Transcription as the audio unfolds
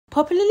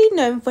Popularly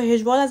known for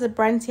his role as a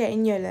Brantier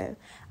in YOLO,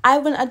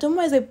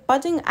 Adumoah is a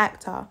budding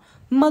actor,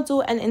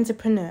 model, and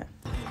entrepreneur.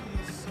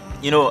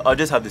 I'll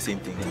just have the same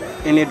thing.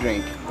 Any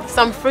drink?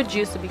 Some fruit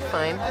juice to be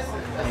fine.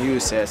 You,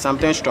 sir,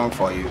 something strong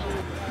for you.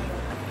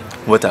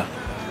 Water.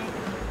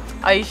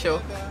 Are you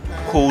sure?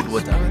 Cold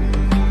water.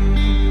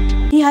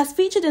 He has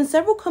featured in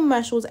several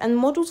commercials and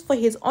models for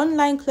his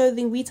online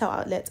clothing retail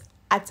outlet,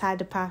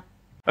 Adumoah.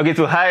 Okay,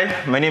 so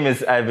hi, my name is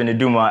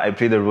Adumoah. I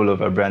play the role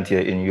of a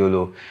Brantier in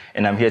YOLO,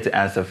 and I'm here to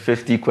answer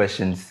 50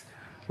 questions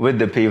with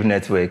the PAVE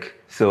network.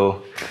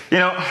 So,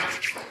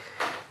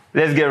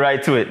 let's get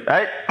right to it,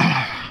 right?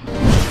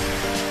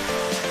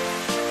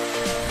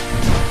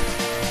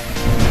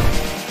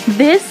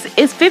 This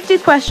is 50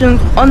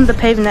 Questions on the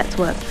PAVE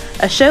Network,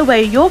 a show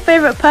where your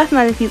favorite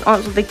personalities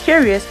answer the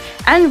curious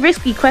and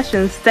risky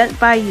questions sent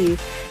by you.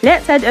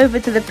 Let's head over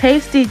to the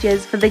PAVE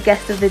studios for the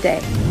guest of the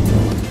day.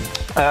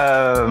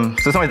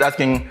 So someone's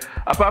asking,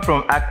 apart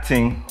from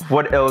acting,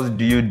 what else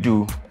do you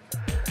do?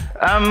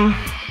 Quite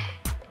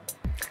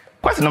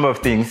a number of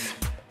things.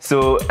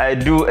 So I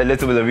do a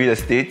little bit of real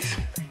estate.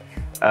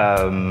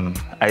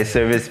 I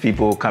service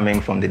people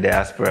coming from the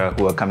diaspora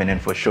who are coming in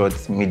for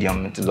short,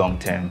 medium to long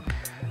term.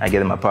 I get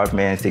them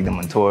apartments, take them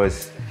on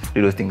tours,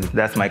 do those things.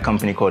 That's my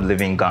company called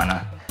Living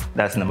Ghana.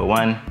 That's number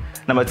one.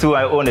 Number two,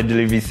 I own a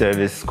delivery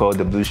service called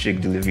the Blue Shake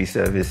Delivery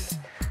Service.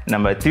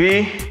 Number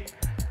three,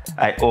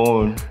 I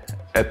own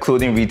a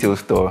clothing retail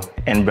store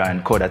and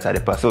brand called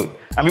Adumoah. So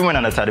I'm even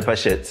wearing an Adumoah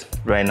shirt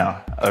right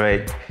now, all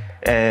right?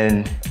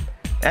 And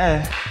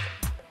and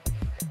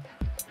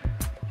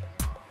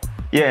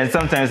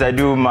sometimes I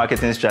do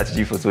marketing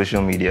strategy for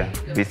social media,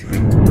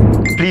 basically.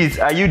 Please,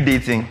 are you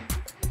dating?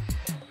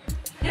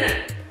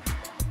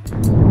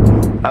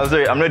 I'm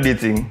sorry, I'm not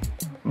dating,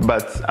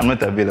 but I'm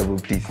not available,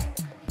 please.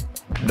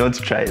 Don't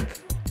try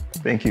it.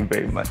 Thank you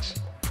very much.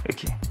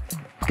 Okay,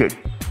 good.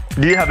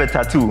 Do you have a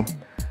tattoo?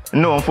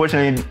 No,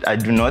 unfortunately, I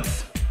do not.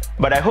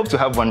 But I hope to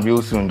have one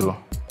real soon, though.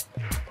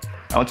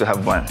 I want to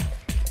have one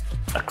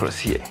across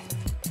here.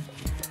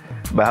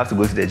 But I have to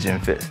go to the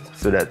gym first,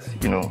 so that,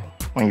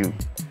 when you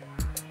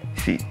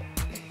see,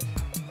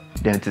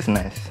 then it is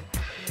nice.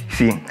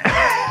 See?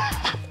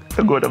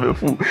 Oh God, I'm a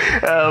fool.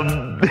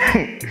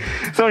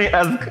 Somebody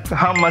asked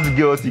how much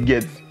girls you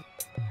get.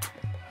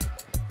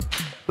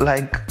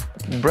 Like,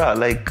 bruh,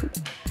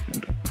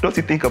 don't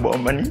you think about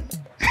money?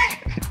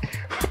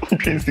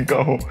 Dreams to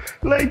come home.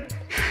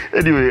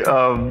 Anyway,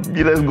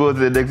 let's go to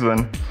the next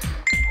one.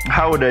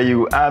 How old are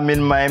you? I'm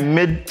in my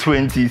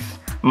mid-20s,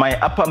 my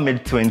upper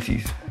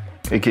mid-20s.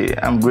 Okay,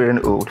 I'm growing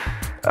old.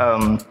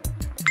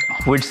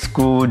 Which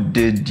school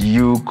did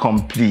you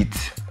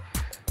complete?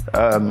 If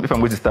I'm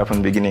going to start from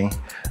the beginning,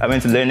 I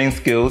went to Learning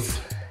Skills.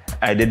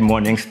 I did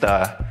Morning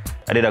Star.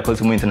 I did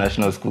Akosumu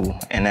International School,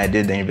 and I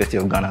did the University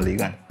of Ghana,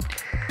 Legon.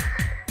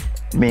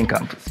 Main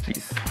campus,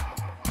 please.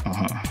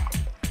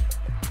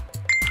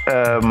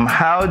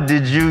 How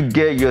did you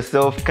get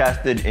yourself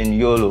casted in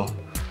YOLO?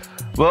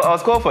 Well, I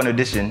was called for an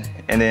audition,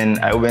 and then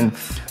I went,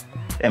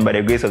 and by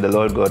the grace of the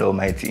Lord God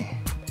Almighty,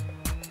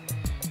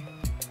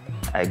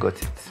 I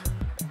got it.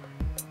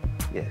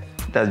 Yes,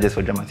 that's just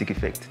for dramatic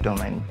effect, don't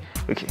mind me.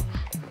 Okay.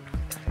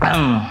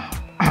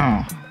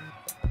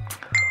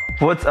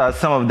 What are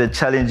some of the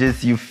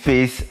challenges you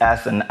face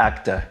as an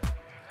actor?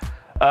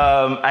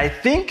 I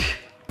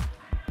think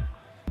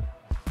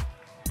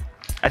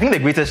the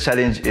greatest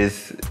challenge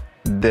is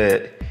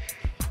the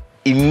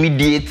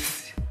immediate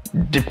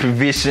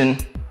deprivation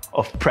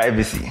of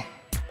privacy.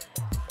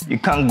 You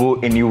can't go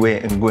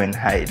anywhere and go and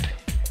hide.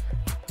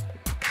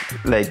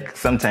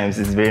 Sometimes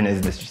it's very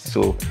necessary.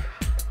 So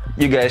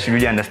you guys should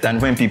really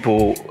understand when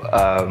people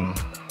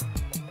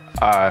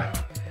are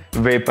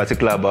very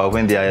particular about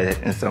when they are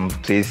in some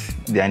place,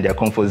 they are in their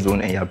comfort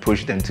zone, and you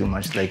approach them too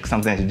much.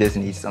 Sometimes you just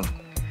need some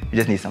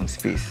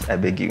space. I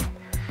beg you.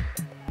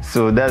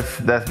 So that's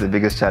the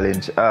biggest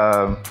challenge.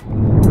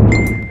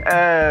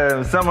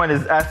 Someone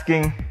is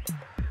asking,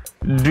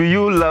 do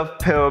you love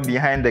Pearl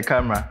behind the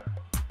camera?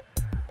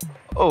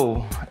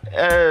 Oh,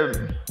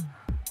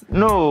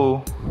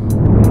 no.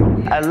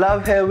 I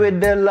love her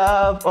with the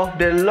love of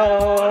the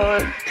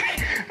Lord.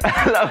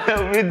 I love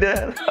her with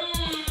the love.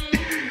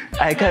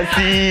 I can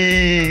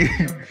see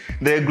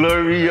the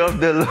glory of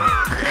the Lord.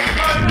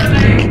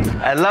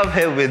 I love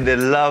her with the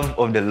love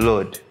of the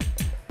Lord,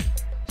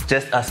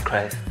 just as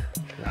Christ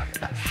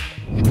loved us.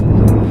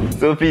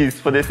 So please,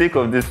 for the sake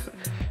of this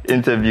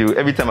interview,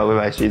 every time I wear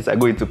my shades, I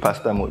go into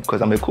pastor mode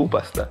because I'm a cool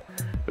pastor.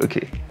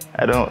 Okay,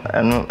 I'm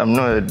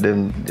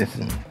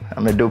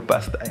a dope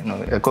pastor.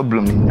 I call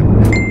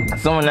blooming.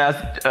 Someone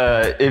asked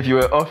if you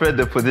were offered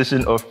the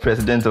position of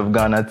president of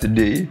Ghana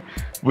today,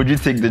 would you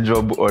take the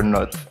job or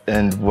not,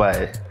 and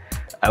why?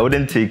 I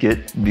wouldn't take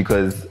it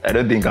because I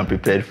don't think I'm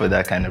prepared for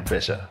that kind of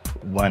pressure.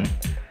 One,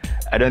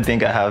 I don't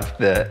think I have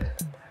the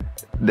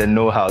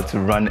know-how to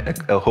run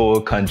a whole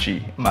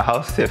country. My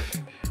house, if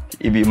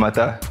it be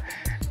matter.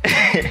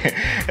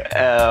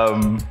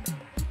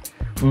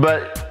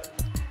 But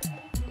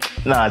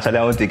nah, actually,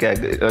 I won't take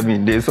it. I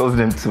mean, they insult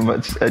them too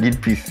much. I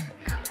need peace.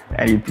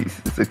 I need peace.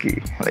 It's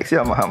okay. Like, see,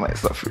 how is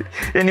suffering.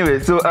 Anyway,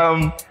 so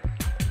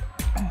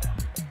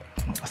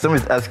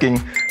someone's asking,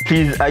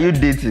 please, are you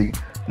dating?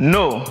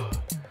 No.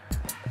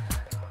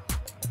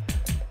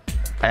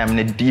 I am in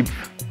a deep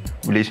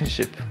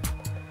relationship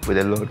with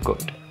the Lord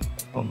God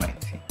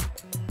Almighty.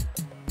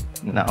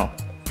 Now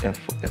and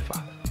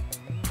forever.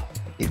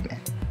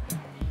 Amen.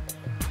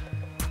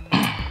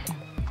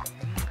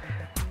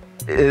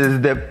 Is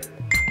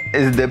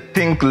the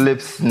pink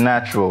lips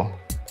natural?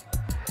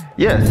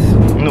 Yes.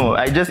 No,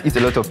 I just eat a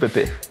lot of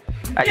pepper.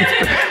 I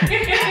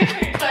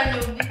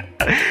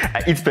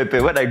eat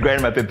pepper. When I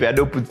grind my pepper, I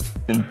don't put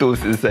in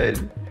toast inside.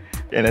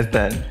 You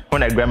understand?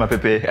 When I grind my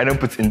pepper, I don't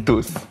put in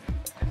toast.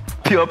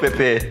 Pure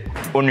pepper,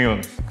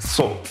 onions,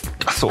 salt.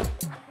 That's all.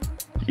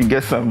 You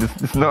get some. This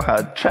is not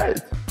hard. Try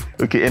it.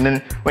 Okay, and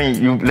then when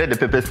you let the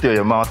pepper stay in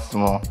your mouth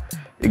small,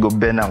 it go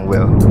burn and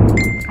well.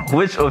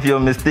 Which of your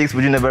mistakes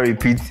would you never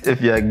repeat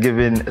if you are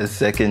given a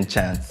second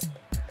chance?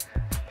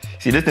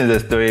 See, this is a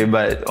story,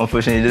 but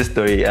unfortunately, this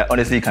story, I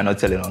honestly cannot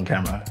tell it on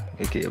camera.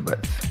 Okay,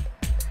 but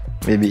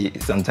maybe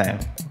sometime,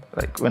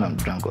 like when I'm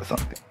drunk or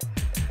something,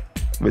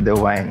 with the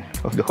wine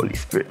of the Holy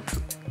Spirit.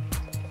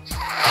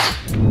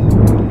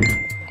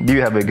 Do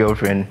you have a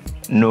girlfriend?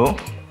 No,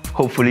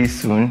 hopefully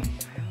soon,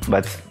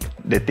 but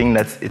the thing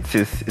that it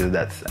is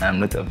that I'm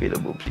not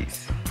available,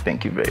 please.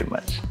 Thank you very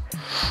much.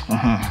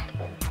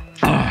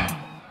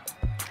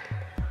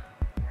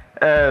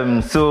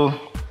 So,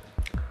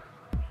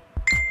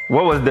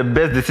 what was the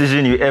best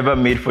decision you ever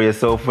made for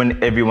yourself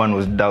when everyone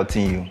was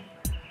doubting you?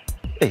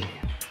 Hey,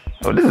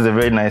 oh, this is a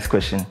very nice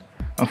question.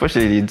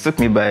 Unfortunately, it took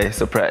me by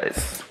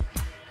surprise.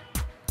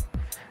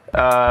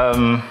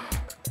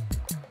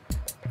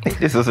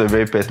 This is also a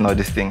very personal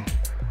thing.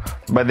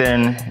 But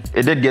then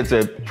it did get to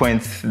a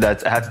point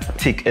that I had to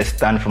take a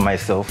stand for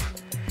myself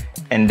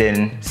and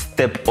then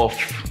step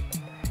off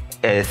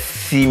a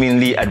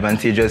seemingly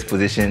advantageous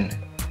position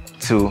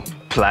to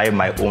ply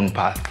my own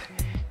path.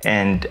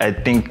 And I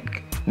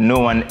think no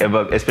one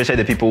ever, especially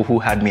the people who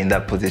had me in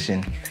that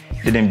position,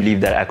 didn't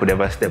believe that I could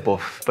ever step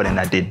off, but then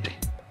I did.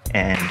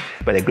 And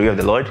by the glory of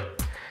the Lord,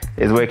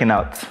 it's working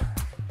out.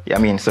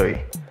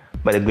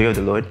 By the glory of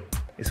the Lord,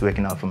 it's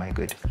working out for my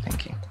good.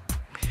 Thank you.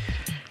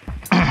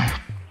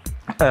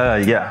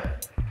 Yeah.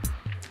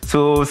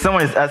 So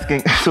someone is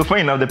asking, so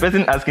funny enough, the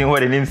person asking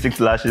why they name 6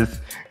 lashes,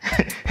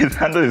 his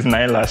handle is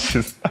 9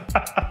 lashes.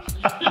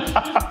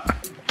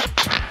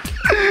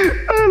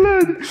 Oh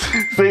Lord.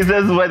 So he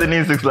says why the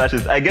name 6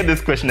 lashes. I get this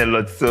question a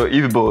lot, so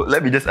Ivo,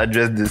 let me just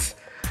address this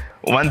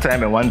one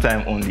time and one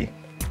time only.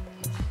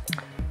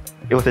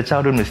 It was a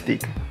childhood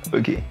mistake.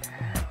 Okay.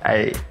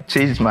 I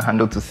changed my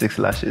handle to 6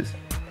 lashes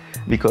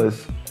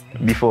because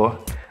before,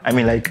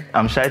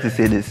 I'm shy to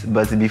say this,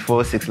 but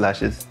before 6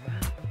 lashes,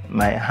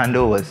 my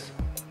handle was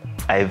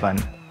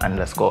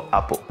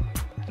Ivan_Apple.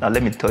 Now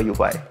let me tell you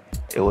why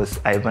it was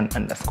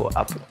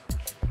Ivan_Apple.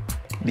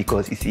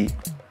 Because you see,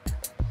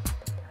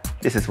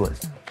 this is what?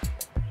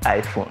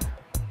 iPhone.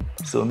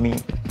 So me,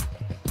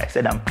 I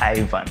said I'm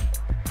Ivan.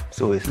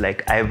 So it's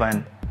like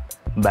Ivan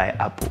by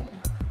Apple.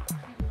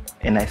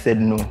 And I said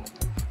no.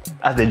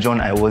 As the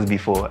John I was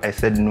before, I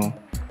said no.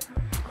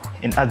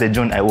 And as the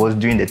John I was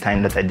during the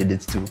time that I did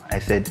it too, I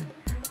said,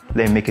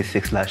 let me make it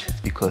 6 lashes,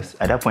 because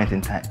at that point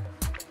in time,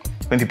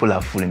 when people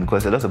are fooling,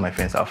 because a lot of my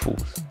friends are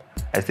fools,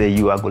 I said, I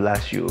go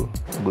lash you,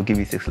 I go give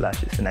you 6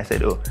 lashes. And I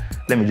said, oh,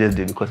 let me just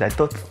do it, because I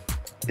thought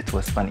it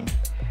was funny.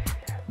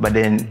 But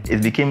then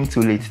it became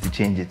too late to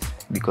change it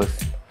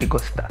because it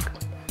got stuck.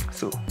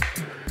 So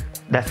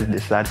that is the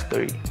sad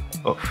story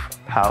of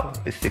how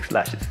it's 6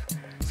 lashes.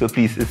 So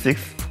please, it's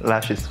 6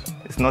 lashes.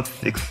 It's not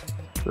 6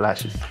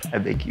 lashes, I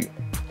beg you.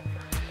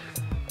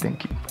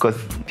 Thank you. Because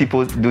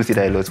people do say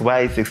that a lot.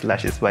 Why 6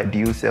 lashes? Why do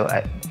you sell?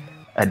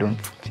 I don't.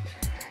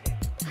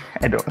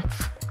 I don't.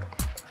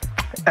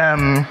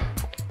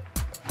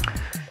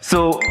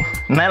 So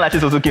 9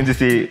 lashes also came to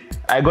say,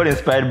 I got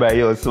inspired by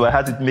yours, so I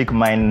had to make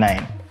mine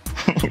 9.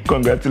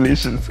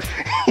 Congratulations.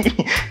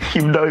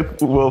 You've done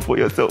well for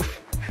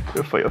yourself,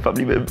 for your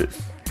family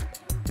members.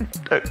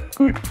 That's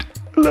good.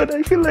 Lord,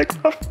 I feel like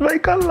I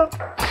can't laugh.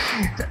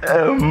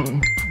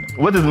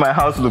 What is my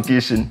house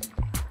location?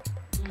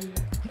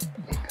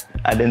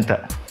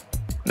 Adenta.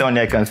 That one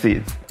I can say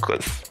it,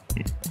 because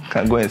you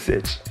can go and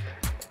search,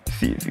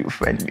 see if you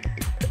find me.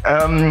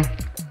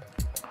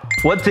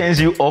 What turns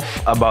you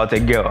off about a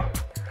girl?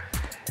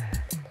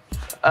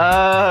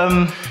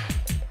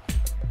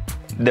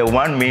 The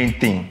one main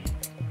thing,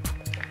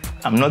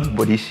 I'm not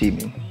body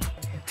shaming.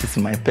 It is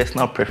my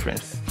personal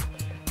preference.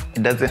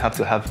 It doesn't have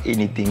to have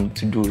anything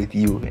to do with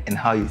you and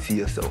how you see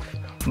yourself.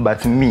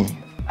 But me,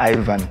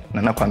 Ivan,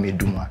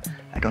 Adumoah,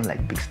 I don't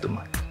like big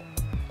stomach.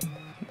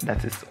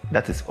 That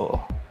is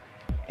all.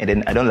 And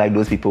then I don't like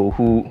those people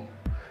who,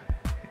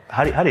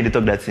 how did they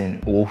talk that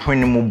thing?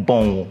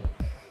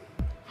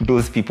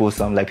 Those people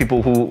sound like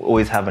people who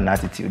always have an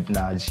attitude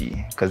now,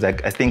 G. Because I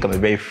think I'm a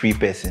very free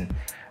person.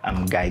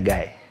 I'm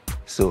guy.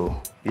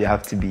 So you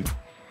have to be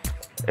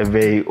a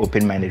very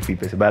open-minded free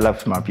person. But I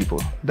love smart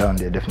people down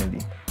there,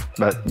 definitely.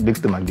 But big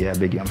stomach there, I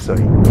beg you, I'm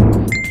sorry.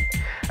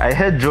 I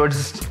heard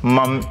George's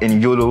mom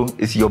in YOLO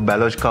is your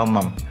biological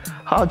mom.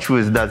 How true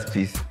is that,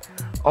 please?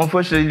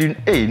 Unfortunately,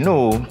 hey,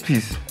 no,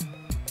 please.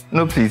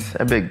 No, please,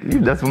 I beg.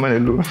 Leave that woman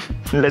alone.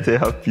 Let her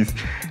have peace.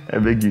 I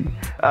beg you.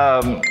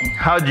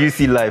 How do you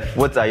see life?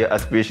 What are your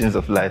aspirations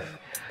of life?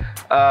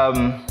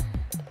 How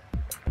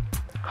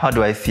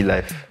do I see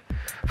life?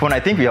 For one, I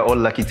think we are all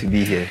lucky to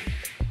be here.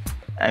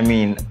 I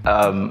mean,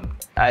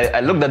 I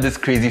looked at this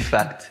crazy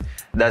fact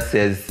that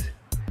says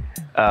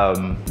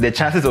the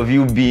chances of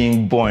you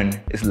being born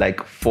is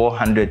like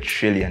 400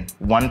 trillion,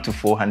 1 to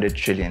 400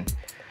 trillion.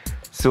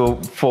 So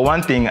for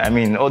one thing, I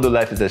mean, although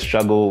life is a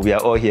struggle, we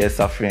are all here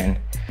suffering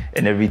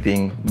and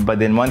everything. But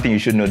then one thing you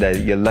should know that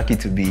you're lucky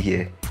to be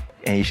here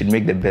and you should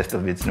make the best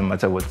of it no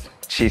matter what.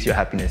 Chase your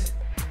happiness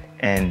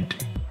and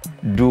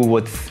do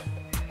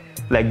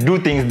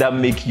things that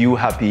make you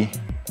happy,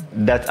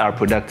 that are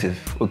productive,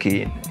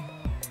 okay?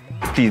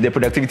 Please, the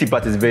productivity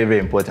part is very, very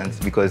important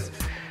because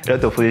a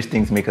lot of foolish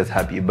things make us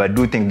happy, but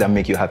do things that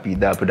make you happy,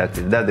 that are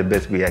productive. That's the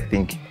best way I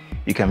think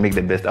you can make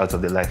the best out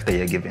of the life that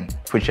you're given,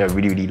 which you're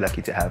really, really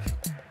lucky to have.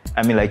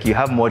 I mean, like, you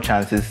have more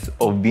chances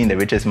of being the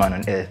richest man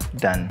on earth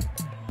than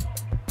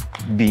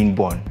being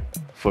born,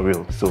 for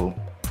real. So,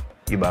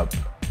 Ibab,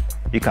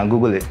 you can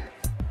Google it.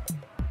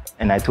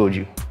 And I told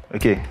you,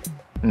 okay?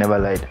 Never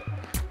lied.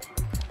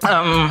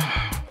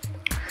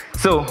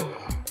 So,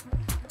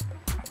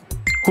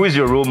 who is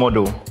your role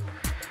model?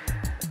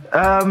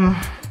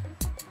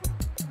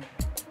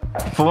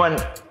 For one,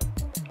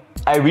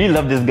 I really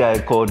love this guy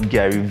called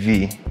Gary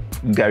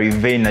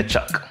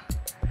Vaynerchuk.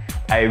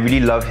 I really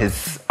love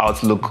his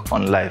outlook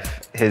on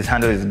life. His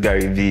handle is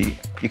Gary V.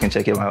 You can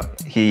check him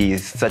out. He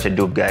is such a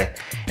dope guy.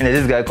 And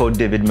there's this guy called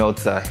David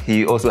Meltzer.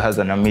 He also has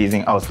an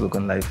amazing outlook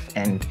on life.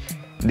 And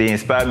they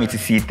inspire me to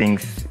see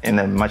things in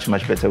a much,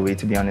 much better way,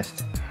 to be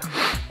honest.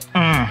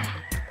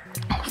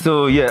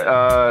 So,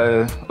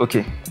 yeah,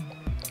 okay.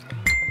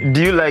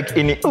 Do you like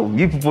any... Oh,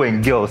 you people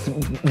and girls.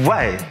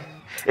 Why?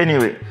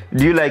 Anyway,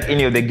 do you like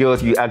any of the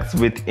girls you act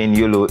with in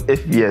YOLO?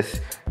 If yes,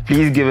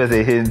 please give us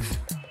a hint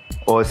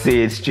or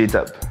say it straight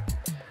up.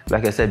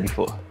 Like I said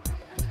before,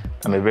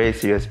 I'm a very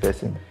serious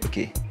person,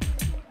 okay?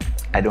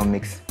 I don't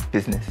mix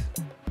business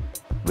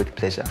with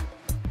pleasure.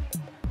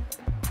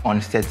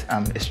 On set,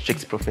 I'm a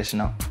strict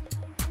professional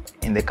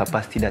in the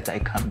capacity that I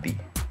can be.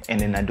 And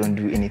then I don't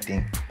do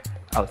anything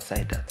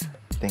outside that.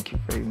 Thank you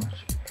very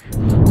much.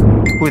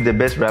 Who is the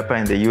best rapper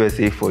in the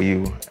USA for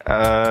you?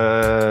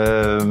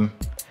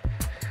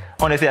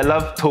 Honestly, I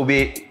love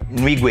Tobe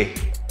Nwigwe.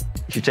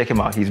 You should check him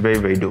out. He's very,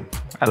 very dope.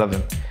 I love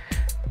him.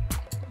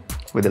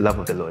 With the love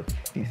of the Lord,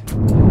 please.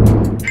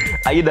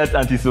 Are you that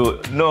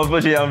anti-social? No,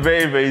 unfortunately, I'm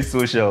very, very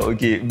social,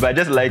 okay? But I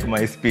just like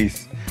my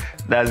space.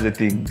 That's the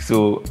thing.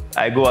 So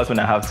I go out when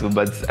I have to,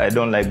 but I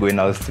don't like going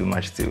out too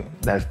much too.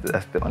 That's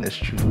the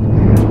honest truth.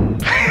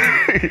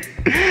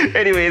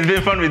 Anyway, it's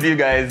been fun with you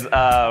guys.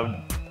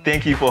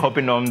 Thank you for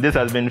hopping on. This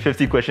has been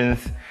 50 Questions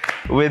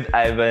with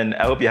Ivan.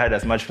 I hope you had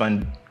as much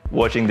fun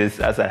watching this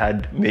as I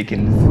had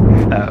making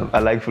this. I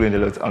like fooling a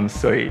lot. I'm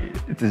sorry.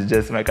 It is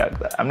just my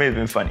character. I'm not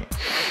even funny.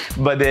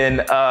 But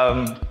then,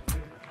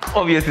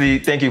 obviously,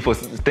 thank you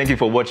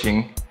for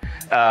watching.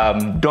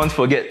 Don't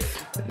forget,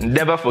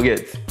 never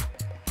forget,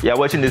 you're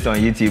watching this on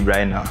YouTube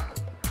right now.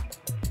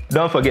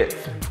 Don't forget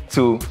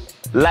to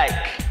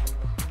like,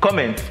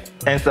 comment,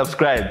 and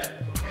subscribe.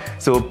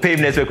 So Pave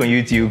Network on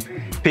YouTube,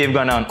 Pave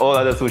Ghana on all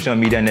other social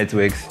media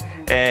networks.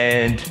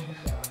 And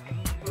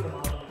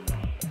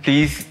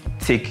please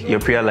take your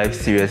prayer life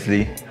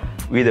seriously.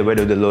 Read the word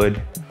of the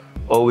Lord.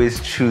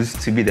 Always choose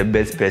to be the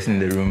best person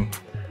in the room,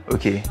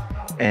 okay?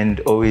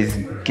 And always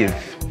give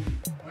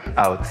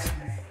out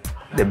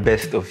the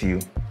best of you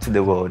to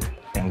the world.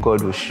 And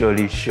God will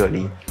surely,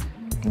 surely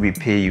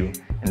repay you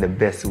in the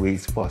best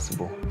ways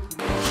possible.